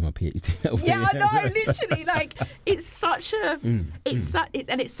ways to do my PhD. Yeah, I know, literally, like it's such a, it's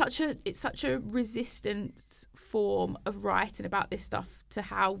such a resistant form of writing about this stuff to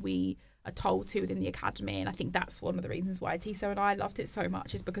how we are told to within the academy. And I think that's one of the reasons why Tiso and I loved it so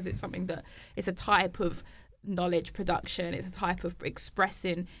much, is because it's something that it's a type of knowledge production, it's a type of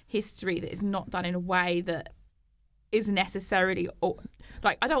expressing history that is not done in a way that is necessarily, or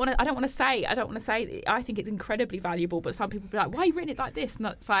like I don't want to say I think it's incredibly valuable, but some people be like, why are you written it like this? And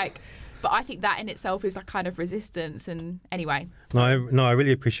it's like, but I think that in itself is a kind of resistance. And anyway, I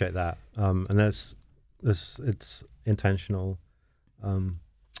really appreciate that, and it's intentional.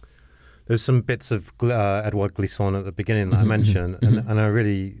 There's some bits of Edouard Glissant at the beginning that I mentioned, and I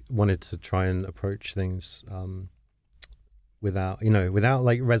really wanted to try and approach things without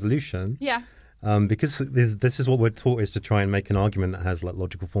like resolution. Yeah. Because this is what we're taught, is to try and make an argument that has like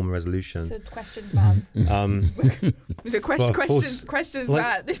logical form of resolution. So questions, man. Questions,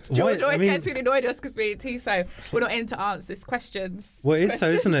 man. George always gets really annoyed at us because we're too, so we're not in to answer this questions. Well, it is though,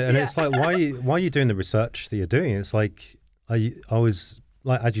 isn't it? And it's like, why are you doing the research that you're doing? It's like, I was,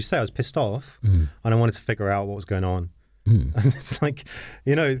 like, as you say, I was pissed off, and I wanted to figure out what was going on. And it's like,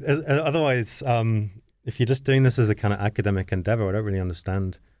 otherwise, if you're just doing this as a kind of academic endeavor, I don't really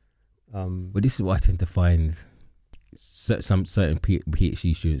understand. Well, this is what I tend to find some certain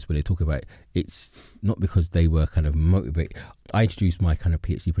PhD students when they talk about it. It's not because they were kind of motivated. I introduced my kind of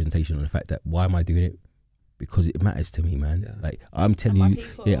PhD presentation on the fact that, why am I doing it? Because it matters to me, man. Yeah. Like I'm telling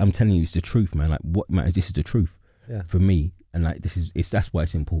you, it's the truth, man. Like what matters, this is the truth for me, and like that's why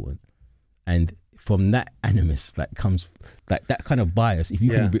it's important. And from that animus, like comes like that kind of bias. If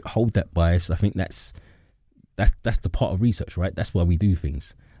you can hold that bias, I think that's the part of research, right? That's why we do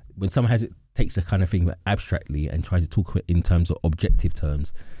things. When someone takes a kind of thing abstractly and tries to talk about it in terms of objective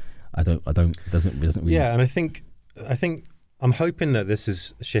terms, doesn't really. Yeah, and I think I'm hoping that this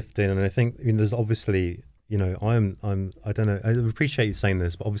is shifting, and I think there's obviously, I don't know, I appreciate you saying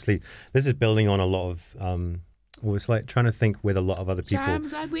this, but obviously this is building on a lot of it's like trying to think with a lot of other people.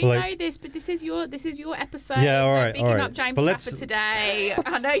 James, we know this, but this is your episode. Yeah, all right, Bigging up James Clafford today.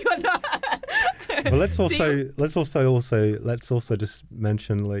 I know you're not. But let's also just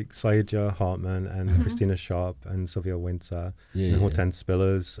mention like Saïdja Hartman and Christina Sharp and Sylvia Winter and Hortense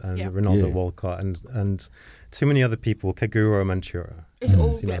Spillers and Ronaldo Walcott and too many other people, Kaguro Manchura. It's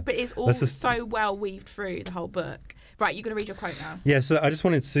all good, but it's all so well weaved through the whole book. Right, you're going to read your quote now. Yeah, so I just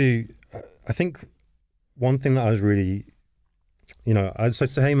wanted to, I think one thing that I was really, so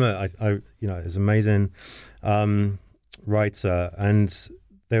Suhaima, is amazing writer, and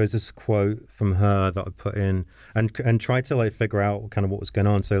there was this quote from her that I put in and tried to like figure out kind of what was going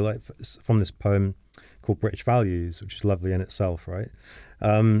on. So like from this poem called British Values, which is lovely in itself, right?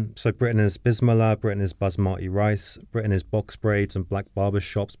 So Britain is Bismillah, Britain is Basmati rice, Britain is box braids and black barber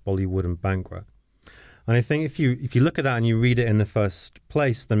shops, Bollywood and Bhangra. And I think if you look at that and you read it in the first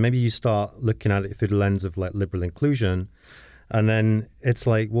place, then maybe you start looking at it through the lens of like liberal inclusion. And then it's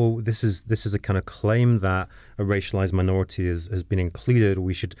like, well, this is a kind of claim that a racialized minority has been included, or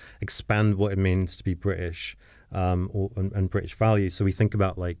we should expand what it means to be British and British values. So we think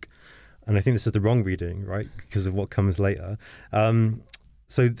about like, and I think this is the wrong reading, right, because of what comes later.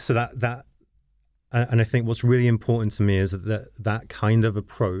 So that, and I think what's really important to me is that kind of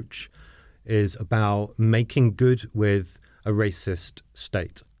approach is about making good with a racist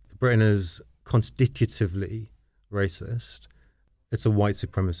state. Britain is constitutively racist. It's a white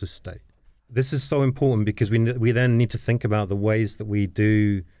supremacist state. This is so important because we then need to think about the ways that we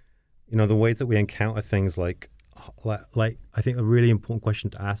do, the ways that we encounter things like I think a really important question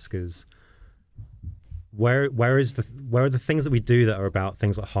to ask is where are the things that we do that are about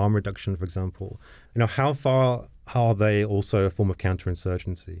things like harm reduction, for example? How far are they also a form of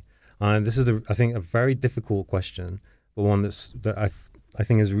counterinsurgency? And this is I think a very difficult question, but one that I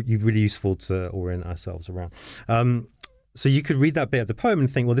think is really useful to orient ourselves around. So you could read that bit of the poem and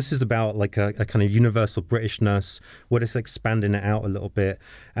think, well, this is about like a kind of universal Britishness. We're just expanding it out a little bit.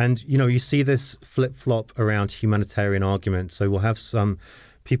 And, you see this flip-flop around humanitarian arguments. So we'll have some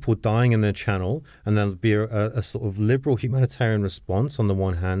people dying in the Channel, and there'll be a sort of liberal humanitarian response on the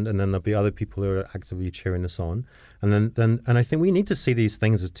one hand, and then there'll be other people who are actively cheering us on. And then I think we need to see these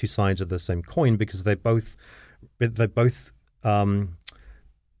things as two sides of the same coin, because they both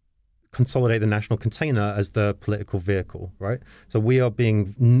consolidate the national container as the political vehicle, right? So we are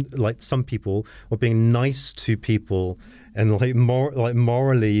being, like some people, we're being nice to people, and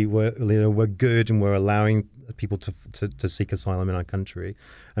morally we're good, and we're allowing people to seek asylum in our country.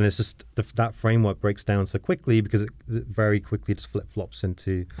 And it's just that framework breaks down so quickly because it very quickly just flip-flops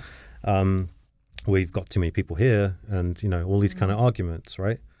into we've got too many people here, and all these kind of arguments,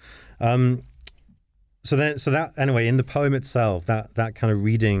 right? So that anyway, in the poem itself, that kind of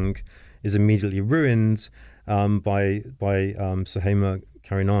reading is immediately ruined by Suhayma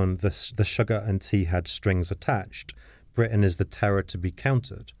carrying on. The sugar and tea had strings attached. Britain is the terror to be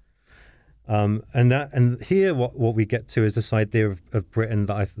countered. And here what we get to is this idea of Britain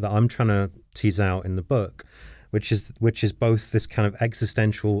that I'm trying to tease out in the book, which is both this kind of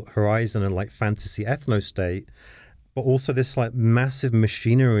existential horizon and like fantasy ethno state, but also this like massive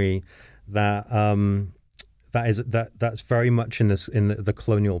machinery that's very much in the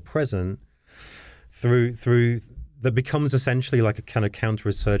colonial present through that becomes essentially like a kind of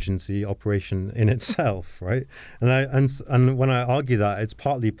counterinsurgency operation in itself, right? And when I argue that, it's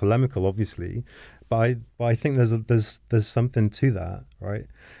partly polemical, obviously, but I think there's something to that, right?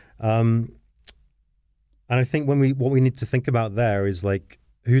 And I think what we need to think about there is like,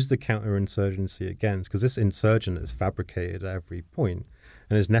 who's the counterinsurgency against? Because this insurgent is fabricated at every point,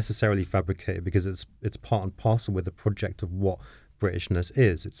 and is necessarily fabricated because it's part and parcel with the project of what Britishness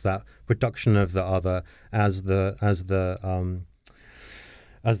is. It's that production of the other as the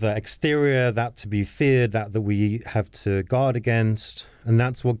exterior, that to be feared, that we have to guard against, and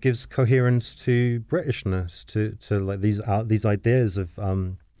that's what gives coherence to Britishness, to like these ideas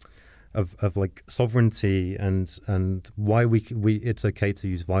of like sovereignty and why we it's okay to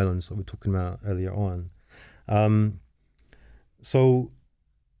use violence that we were talking about earlier on. So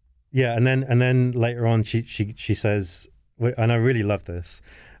yeah, and then later on she says, and I really love this.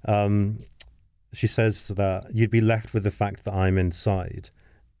 She says that you'd be left with the fact that I'm inside.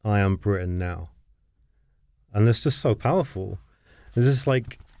 I am Britain now. And it's just so powerful. It's just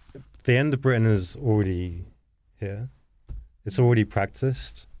like the end of Britain is already here. It's already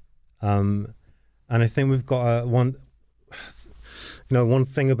practiced. And I think we've got one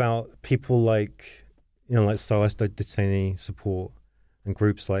thing about people like, like SOAS Detainee Support and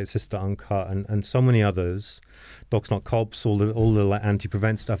groups like Sister Uncut and so many others, Docs Not Cops, all the like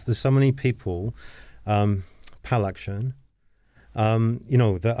anti-prevent stuff. There's so many people, PAL Action,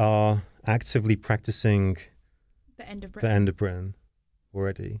 that are actively practicing the end of Britain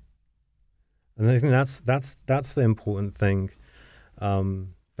already. And I think that's the important thing.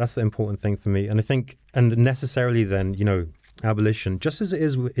 That's the important thing for me. And I think, and necessarily then, abolition, just as it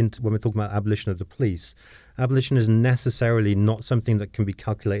is when we're talking about abolition of the police, abolition is necessarily not something that can be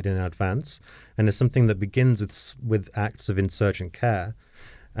calculated in advance, and it's something that begins with acts of insurgent care.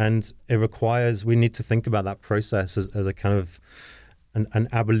 And it requires, we need to think about that process as a kind of an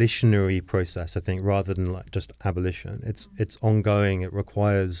abolitionary process, I think, rather than like just abolition. It's ongoing. It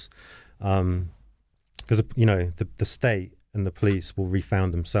requires, because the state and the police will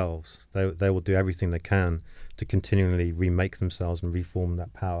refound themselves. They will do everything they can to continually remake themselves and reform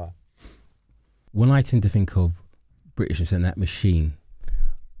that power. When I tend to think of Britishness and that machine,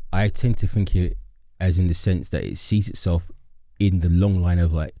 I tend to think it as in the sense that it sees itself in the long line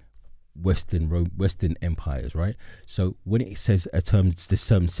of like Western empires, right? So when it says the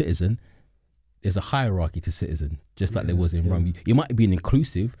term citizen, there's a hierarchy to citizen, just like there was in Rome. It might be an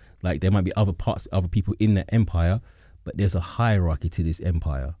inclusive, like there might be other people in that empire, but there's a hierarchy to this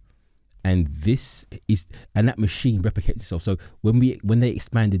empire. And that machine replicates itself. So when they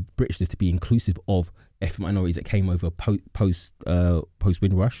expanded Britishness to be inclusive of ethnic minorities that came over post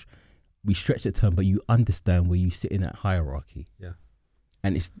Windrush, we stretch the term, but you understand where you sit in that hierarchy. Yeah.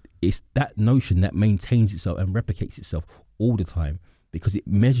 And it's that notion that maintains itself and replicates itself all the time, because it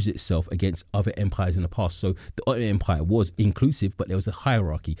measures itself against other empires in the past. So the Ottoman Empire was inclusive, but there was a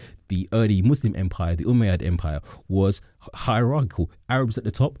hierarchy. The early Muslim empire, the Umayyad Empire, was hierarchical. Arabs at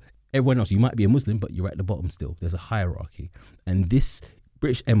the top, everyone else. You might be a Muslim, but you're at the bottom still. There's a hierarchy. And this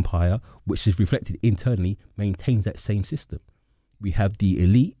British Empire, which is reflected internally, maintains that same system. We have the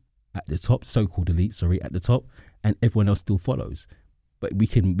elite at the top, so-called elite, at the top, and everyone else still follows. But we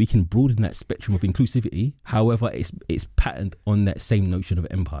can broaden that spectrum of inclusivity. However, it's patterned on that same notion of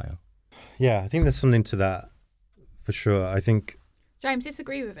empire. Yeah, I think there's something to that for sure. I think James,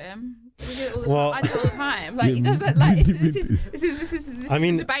 disagree with him. We do it all the Well- time. I do it all the time. Like he does that. Like this is I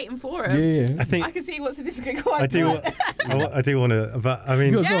mean, a debate and forum. Yeah. I think I can see he wants to disagree. Go on, I do. go on. I do want to, but I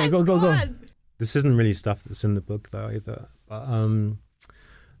mean, Go. Yes, go. on. this isn't really stuff that's in the book though either. But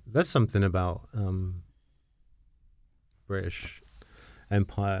there's something about British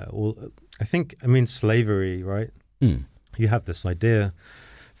Empire. Or I mean, slavery, right? Mm. You have this idea,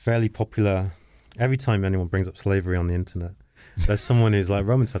 fairly popular. Every time anyone brings up slavery on the internet, there's someone who's like,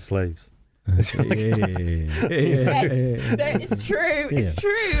 Romans had slaves. Yes, no, it's true. It's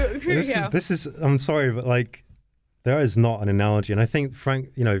true. This is. I'm sorry, but like, there is not an analogy, and I think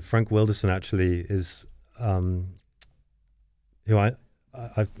Frank Wilderson actually is, who I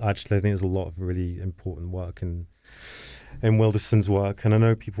actually think there's a lot of really important work in Wilderson's work, and I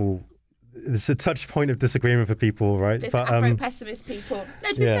know people. It's a touch point of disagreement for people, right? There's but Afro-pessimist people. No,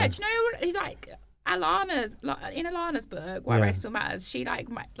 to be yeah. fair, do you know, like Alana's book, Why Yeah. Race Still Matters, she like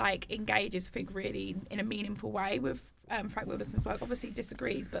engages, I think, really in a meaningful way with Frank Wilderson's work. Obviously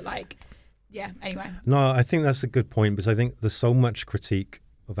disagrees, but like, yeah. Anyway, no, I think that's a good point because I think there's so much critique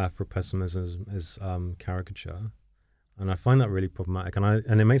of Afro-pessimism as caricature, and I find that really problematic.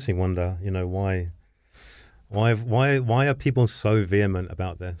 And it makes me wonder, why are people so vehement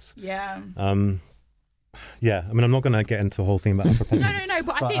about this? yeah. Yeah, I mean, I'm not going to get into a whole thing about Afro-pessimism. No.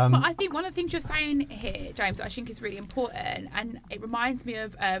 But I think one of the things you're saying here, James, I think is really important, and it reminds me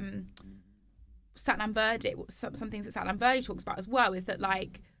of Satnam Verdi. Some things that Satnam Verdi talks about as well is that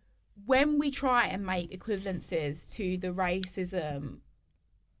like when we try and make equivalences to the racism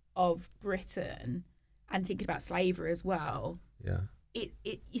of Britain and thinking about slavery as well, Yeah.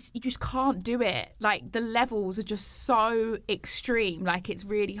 you just can't do it. Like the levels are just so extreme. Like it's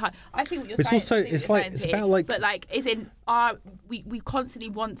really hard. I see what you're It's saying. also- I see what it's you're like- saying it's here. about, like- but like is in we constantly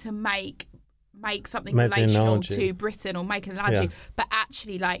want to make something Make the relational analogy. to Britain or make an analogy, Yeah. but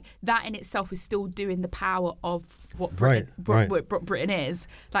actually like that in itself is still doing the power of what Right, Britain, right. what Britain is.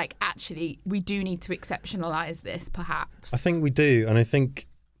 Like actually we do need to exceptionalize this perhaps. I think we do, and I think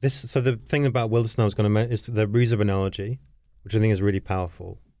this. So the thing about Wilderson I was going to mention is the ruse of analogy, which I think is really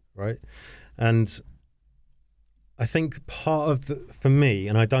powerful, right? And I think part of for me,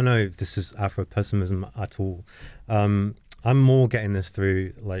 and I don't know if this is Afro-pessimism at all. I'm more getting this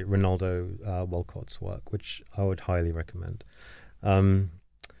through like Ronaldo Walcott's work, which I would highly recommend.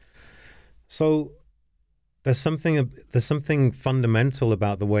 So there's something fundamental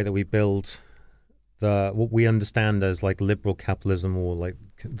about the way that we build what we understand as like liberal capitalism, or like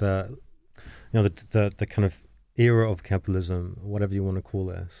the kind of era of capitalism, whatever you want to call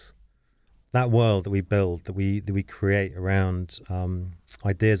this. That world that we build, that we create around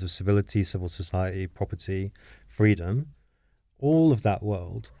ideas of civility, civil society, property, freedom, all of that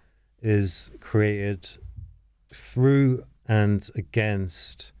world is created through and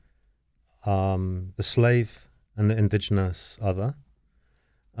against the slave and the indigenous other.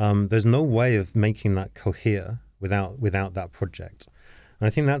 There's no way of making that cohere without that project, and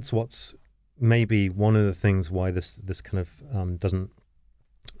I think that's what's maybe one of the things why this kind of doesn't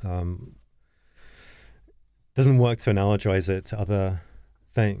work to analogize it to other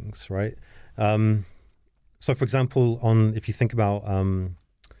things, right? So, for example, if you think about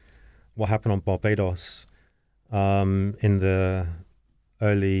what happened on Barbados in the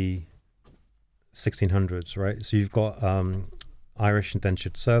early 1600s, right? So you've got Irish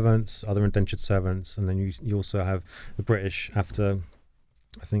indentured servants, other indentured servants, and then you also have the British after,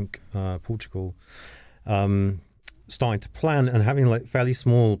 I think, Portugal, starting to plan and having like fairly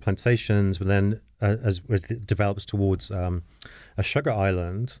small plantations, but then as it develops towards a sugar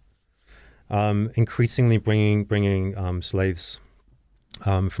island, increasingly bringing slaves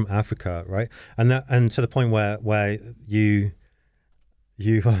from Africa, right? And to the point where you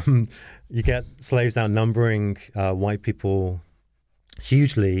get slaves outnumbering white people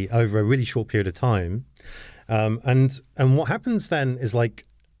hugely over a really short period of time, and what happens then is like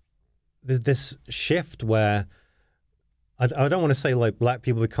this shift where I don't want to say like black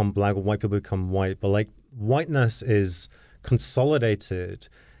people become black or white people become white, but like whiteness is consolidated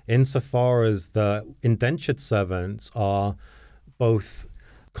insofar as the indentured servants are both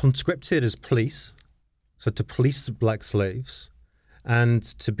conscripted as police, so to police black slaves, and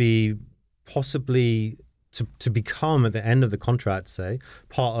to be possibly to become at the end of the contract, say,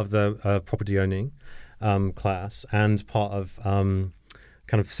 part of the property owning class and part of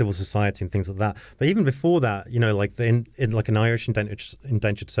kind of civil society and things like that. But even before that, you know, like like an Irish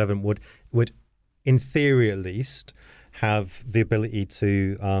indentured servant would, in theory at least, have the ability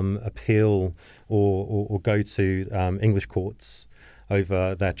to appeal or go to English courts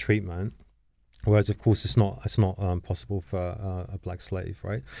over their treatment. Whereas, of course, it's not possible for a black slave,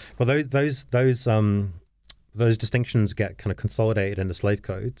 right? But those distinctions get kind of consolidated into slave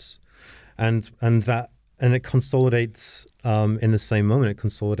codes, and it consolidates in the same moment. It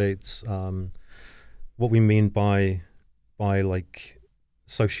consolidates what we mean by like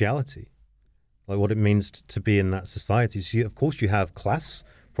sociality, like what it means to be in that society. So of course you have class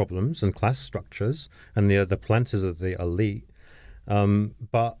problems and class structures, and the planters of the elite,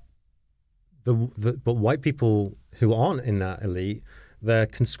 but white people who aren't in that elite, they're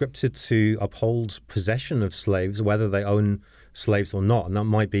conscripted to uphold possession of slaves, whether they own slaves or not. And that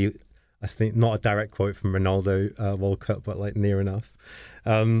might be, I think, not a direct quote from Ronaldo World Cup, but like near enough.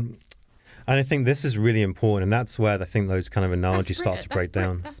 And I think this is really important, and that's where I think those kind of analogies start to break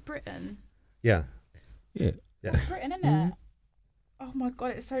down. That's Britain. Yeah. That's Britain, isn't it? Oh my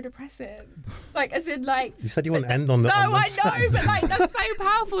God, it's so depressing. Like, as in, like... You said you want to end on the... No, on I know, but, like, that's so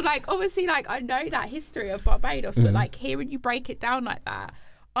powerful. Like, obviously, like, I know that history of Barbados, but, like, hearing you break it down like that,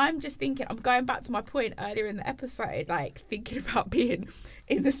 I'm just thinking, I'm going back to my point earlier in the episode, like, thinking about being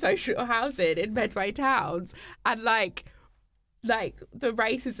in the social housing in Medway Towns and, like the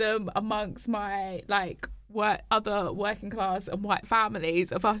racism amongst my, like, other working class and white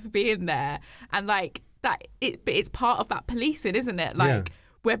families of us being there, and, like, that but it's part of that policing, isn't it? Like,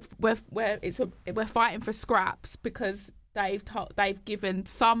 we're fighting for scraps because they've given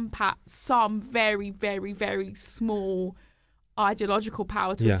some very, very, very small ideological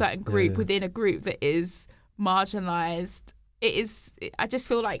power to a certain group within a group that is marginalized. I just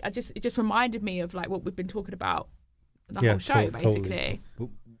feel like it just reminded me of like what we've been talking about the whole show, basically. But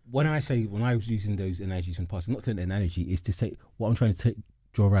when I was using those analogies from the past, not an analogy, is to say what I'm trying to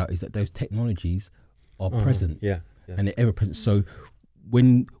draw out is that those technologies are present, and they're ever present. So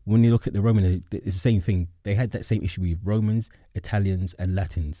when you look at the Roman, it's the same thing. They had that same issue with Romans, Italians, and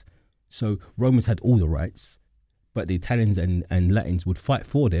Latins. So Romans had all the rights, but the Italians and Latins would fight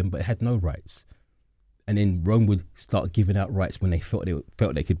for them, but had no rights. And then Rome would start giving out rights when they felt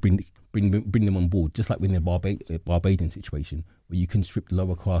they could bring them on board, just like with the Barbadian situation, where you conscript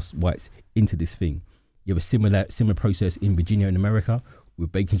lower class whites into this thing. You have a similar process in Virginia in America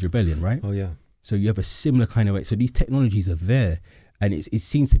with Bacon's Rebellion, right? Oh yeah. So you have a similar kind of way. So these technologies are there, and it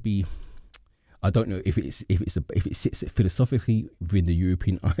seems to be. I don't know if it sits philosophically within the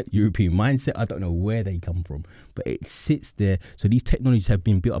European mindset. I don't know where they come from, but it sits there. So these technologies have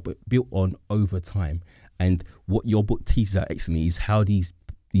been built on over time. And what your book teases out excellently is how these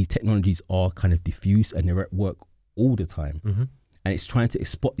technologies are kind of diffuse and they're at work all the time. Mm-hmm. And it's trying to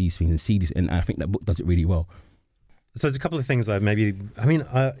spot these things and see this. And I think that book does it really well. So there's a couple of things I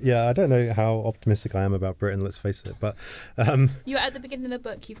don't know how optimistic I am about Britain, let's face it. But you at the beginning of the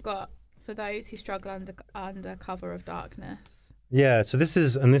book, you've got, for those who struggle under cover of darkness. Yeah, so this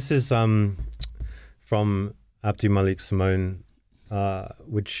is from Abdul Malik Simone,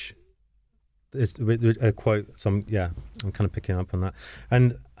 which is a quote. I'm kind of picking up on that.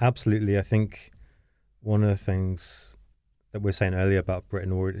 And absolutely, I think one of the things that we were saying earlier about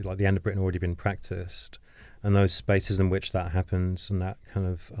Britain, already, like the end of Britain already been practiced, and those spaces in which that happens and that kind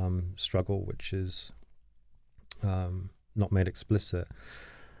of struggle, which is not made explicit.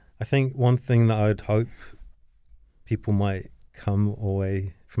 I think one thing that I would hope people might come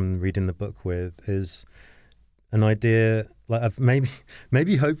away from reading the book with is an idea like of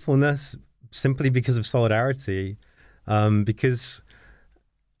maybe hopefulness simply because of solidarity, because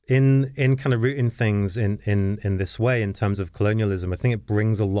in kind of rooting things in this way in terms of colonialism, I think it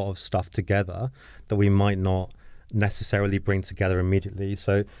brings a lot of stuff together that we might not necessarily bring together immediately.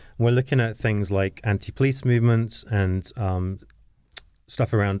 So we're looking at things like anti-police movements and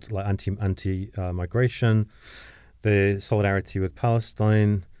stuff around like anti-migration, the solidarity with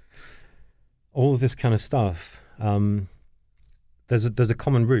Palestine, all of this kind of stuff. There's a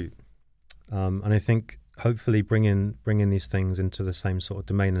common root, and I think hopefully bringing these things into the same sort of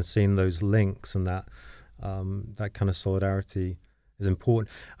domain and seeing those links and that kind of solidarity is important.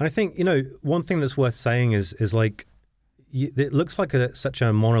 And I think one thing that's worth saying is like it looks like such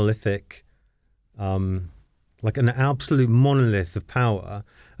a monolithic, like an absolute monolith of power.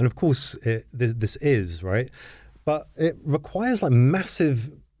 And of course, this is, right? But it requires like massive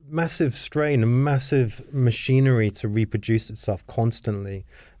strain and massive machinery to reproduce itself constantly.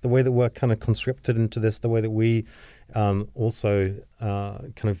 The way that we're kind of conscripted into this, the way that we also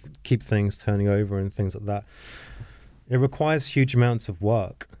kind of keep things turning over and things like that. It requires huge amounts of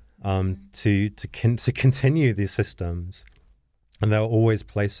work to continue these systems. And there are always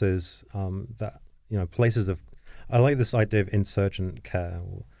places places of, I like this idea of insurgent care,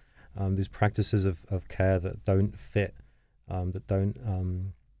 or these practices of care that don't fit, that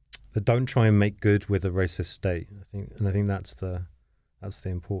don't try and make good with a racist state. I think that's the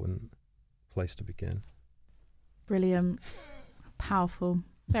important place to begin. Brilliant. Powerful.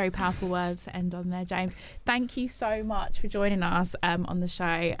 Very powerful words to end on there, James. Thank you so much for joining us on the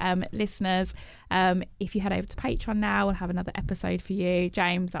show. Listeners, if you head over to Patreon now, we'll have another episode for you.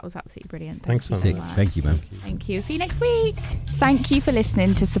 James, that was absolutely brilliant. Thanks so much. Thank you, man. Thank you. See you next week. Thank you for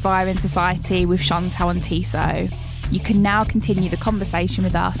listening to Surviving Society with Chantal and Tissot. You can now continue the conversation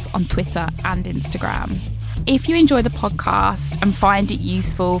with us on Twitter and Instagram. If you enjoy the podcast and find it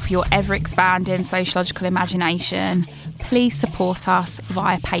useful for your ever-expanding sociological imagination, please support us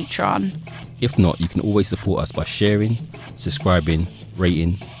via Patreon. If not, you can always support us by sharing, subscribing,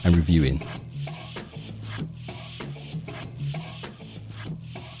 rating and reviewing.